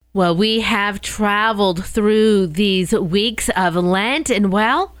Well, we have traveled through these weeks of Lent, and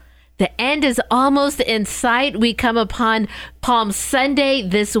well, the end is almost in sight. We come upon Palm Sunday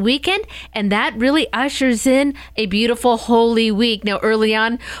this weekend, and that really ushers in a beautiful Holy Week. Now, early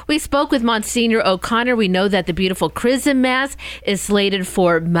on, we spoke with Monsignor O'Connor. We know that the beautiful Chrism Mass is slated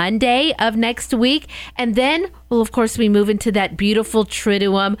for Monday of next week. And then, well, of course, we move into that beautiful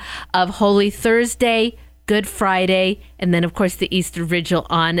Triduum of Holy Thursday, Good Friday, and then, of course, the Easter Vigil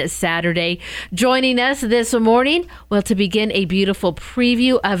on Saturday. Joining us this morning, well, to begin a beautiful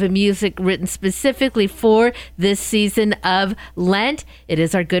preview of a music written specifically for this season of Lent, it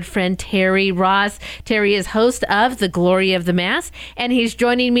is our good friend Terry Ross. Terry is host of The Glory of the Mass, and he's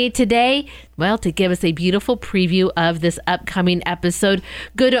joining me today, well, to give us a beautiful preview of this upcoming episode.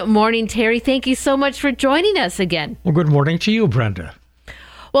 Good morning, Terry. Thank you so much for joining us again. Well, good morning to you, Brenda.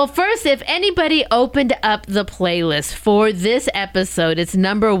 Well, first, if anybody opened up the playlist for this episode, it's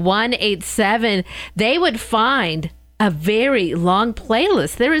number 187, they would find a very long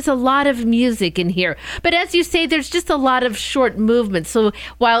playlist. There is a lot of music in here. But as you say, there's just a lot of short movements. So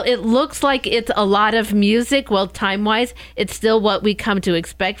while it looks like it's a lot of music, well, time-wise, it's still what we come to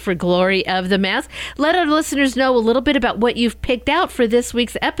expect for Glory of the Mass. Let our listeners know a little bit about what you've picked out for this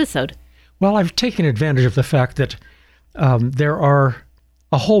week's episode. Well, I've taken advantage of the fact that there are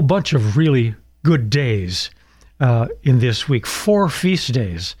a whole bunch of really good days in this week. 4 feast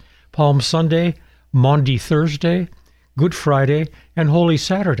days: Palm Sunday, Maundy Thursday, Good Friday, and Holy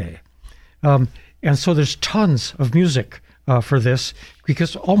Saturday. And so there's tons of music for this,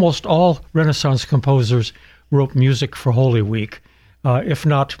 because almost all Renaissance composers wrote music for Holy Week, if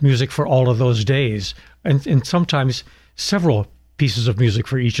not music for all of those days, and sometimes several pieces of music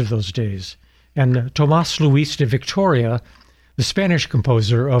for each of those days. And Tomás Luis de Victoria, the Spanish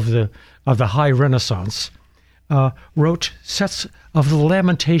composer of the High Renaissance, wrote sets of the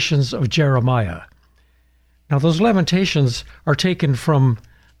Lamentations of Jeremiah. Now, those Lamentations are taken from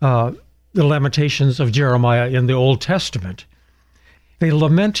the Lamentations of Jeremiah in the Old Testament. They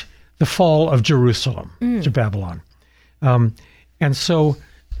lament the fall of Jerusalem to Babylon. And so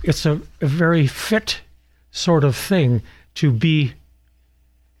it's a very fit sort of thing to be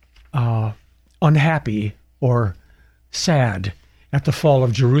unhappy or sad at the fall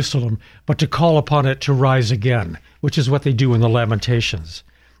of Jerusalem, but to call upon it to rise again, which is what they do in the Lamentations.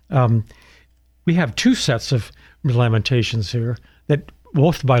 We have 2 sets of Lamentations here, that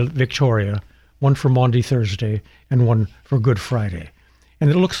both by Victoria, one for Maundy Thursday and one for Good Friday. And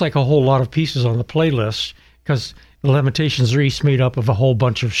it looks like a whole lot of pieces on the playlist, because the Lamentations are each made up of a whole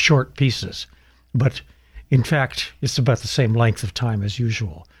bunch of short pieces. But in fact, it's about the same length of time as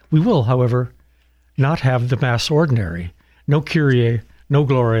usual. We will, however, not have the Mass Ordinary. No Kyrie, no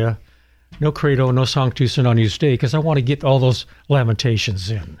Gloria, no Credo, no Sanctus and Agnus Dei, because I want to get all those Lamentations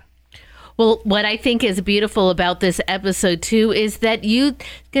in. Well, what I think is beautiful about this episode, too, is that you're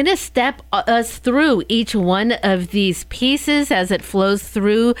going to step us through each one of these pieces as it flows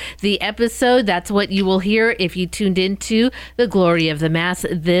through the episode. That's what you will hear if you tuned into the Glory of the Mass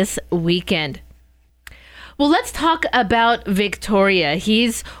this weekend. Well, let's talk about Victoria.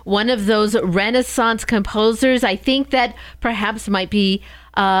 He's one of those Renaissance composers. I think that perhaps might be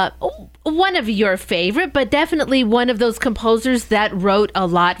one of your favorite, but definitely one of those composers that wrote a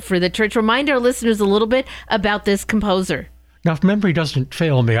lot for the church. Remind our listeners a little bit about this composer. Now, if memory doesn't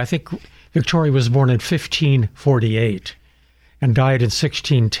fail me, I think Victoria was born in 1548 and died in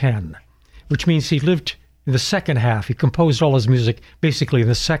 1610, which means he lived in the second half. He composed all his music basically in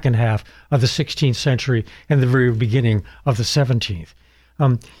the second half of the 16th century and the very beginning of the 17th.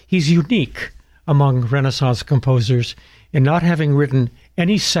 He's unique among Renaissance composers in not having written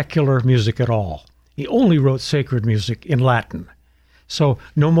any secular music at all. He only wrote sacred music in Latin. So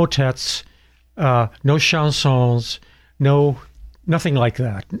no motets, no chansons, nothing like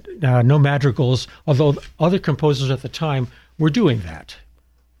that, no madrigals, although other composers at the time were doing that.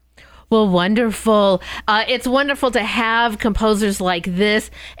 Well, wonderful. It's wonderful to have composers like this,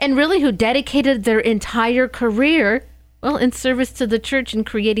 and really who dedicated their entire career, well, in service to the church and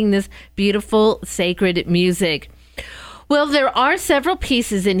creating this beautiful sacred music. Well, there are several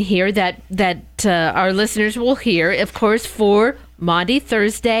pieces in here that our listeners will hear. Of course, for Maundy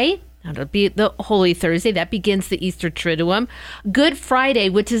Thursday, that'll be the Holy Thursday. That begins the Easter Triduum. Good Friday,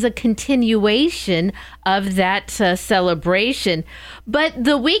 which is a continuation of that celebration. But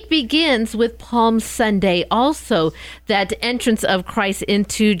the week begins with Palm Sunday, also that entrance of Christ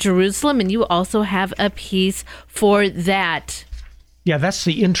into Jerusalem. And you also have a piece for that. Yeah, that's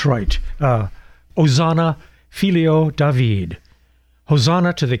the introit. Hosanna, Filio David.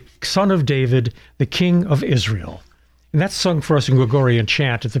 Hosanna to the Son of David, the King of Israel. And that's sung for us in Gregorian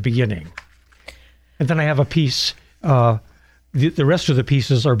chant at the beginning. And then I have a piece, the rest of the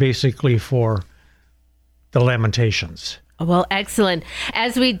pieces are basically for the Lamentations. Well, excellent.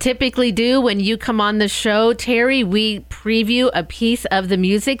 As we typically do when you come on the show, Terry, we preview a piece of the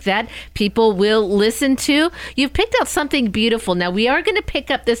music that people will listen to. You've picked out something beautiful. Now, we are going to pick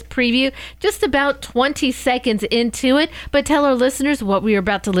up this preview just about 20 seconds into it, but tell our listeners what we are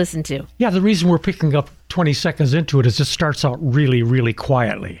about to listen to. Yeah, the reason we're picking up 20 seconds into it is it starts out really, really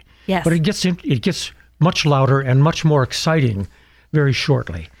quietly. Yes. But it gets much louder and much more exciting very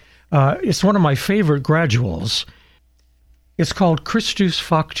shortly. It's one of my favorite graduals. It's called Christus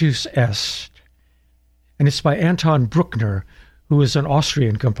Factus Est, and it's by Anton Bruckner, who is an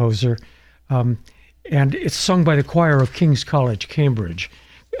Austrian composer, and it's sung by the choir of King's College, Cambridge.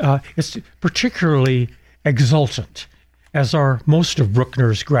 It's particularly exultant, as are most of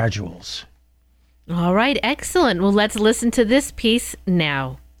Bruckner's graduals. All right, excellent. Well, let's listen to this piece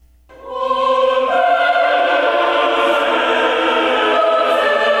now.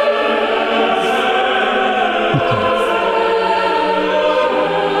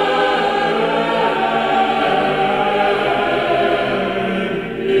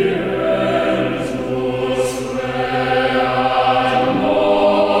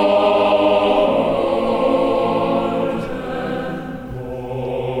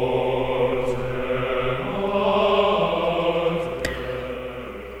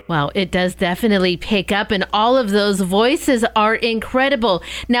 Wow, it does definitely pick up, and all of those voices are incredible.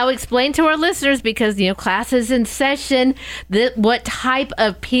 Now explain to our listeners, because, class is in session, what type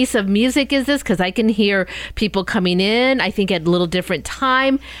of piece of music is this? Because I can hear people coming in, I think at a little different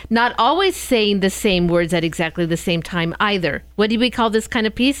time, not always saying the same words at exactly the same time either. What do we call this kind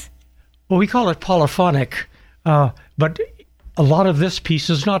of piece? Well, we call it polyphonic, but a lot of this piece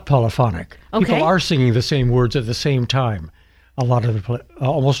is not polyphonic. Okay. People are singing the same words at the same time. A lot of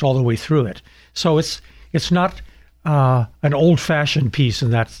almost all the way through it. So it's not an old-fashioned piece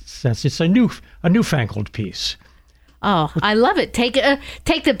in that sense. It's a newfangled piece. Oh, I love it. Take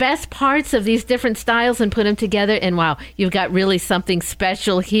the best parts of these different styles and put them together, and wow, you've got really something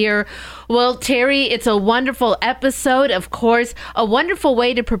special here. Well, Terry, it's a wonderful episode. Of course, a wonderful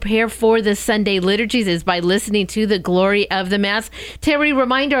way to prepare for the Sunday liturgies is by listening to the Glory of the Mass. Terry,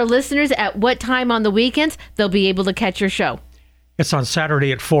 remind our listeners at what time on the weekends they'll be able to catch your show. It's on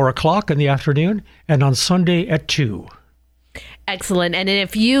Saturday at 4 o'clock in the afternoon and on Sunday at 2. Excellent. And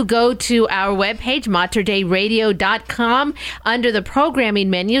if you go to our webpage, materdeiradio.com, under the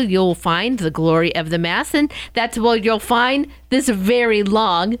programming menu, you'll find the Glory of the Mass. And that's where you'll find this very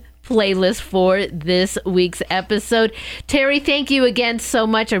long playlist for this week's episode. Terry, thank you again so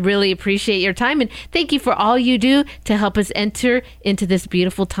much. I really appreciate your time. And thank you for all you do to help us enter into this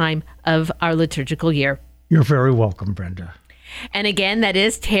beautiful time of our liturgical year. You're very welcome, Brenda. And again, that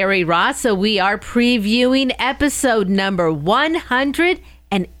is Terry Ross. So we are previewing episode number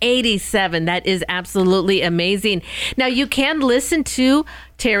 187. That is absolutely amazing. Now, you can listen to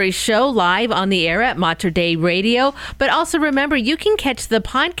Terry's show live on the air at Mater Dei Radio, but also remember, you can catch the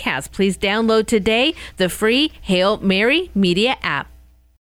podcast. Please download today the free Hail Mary Media app.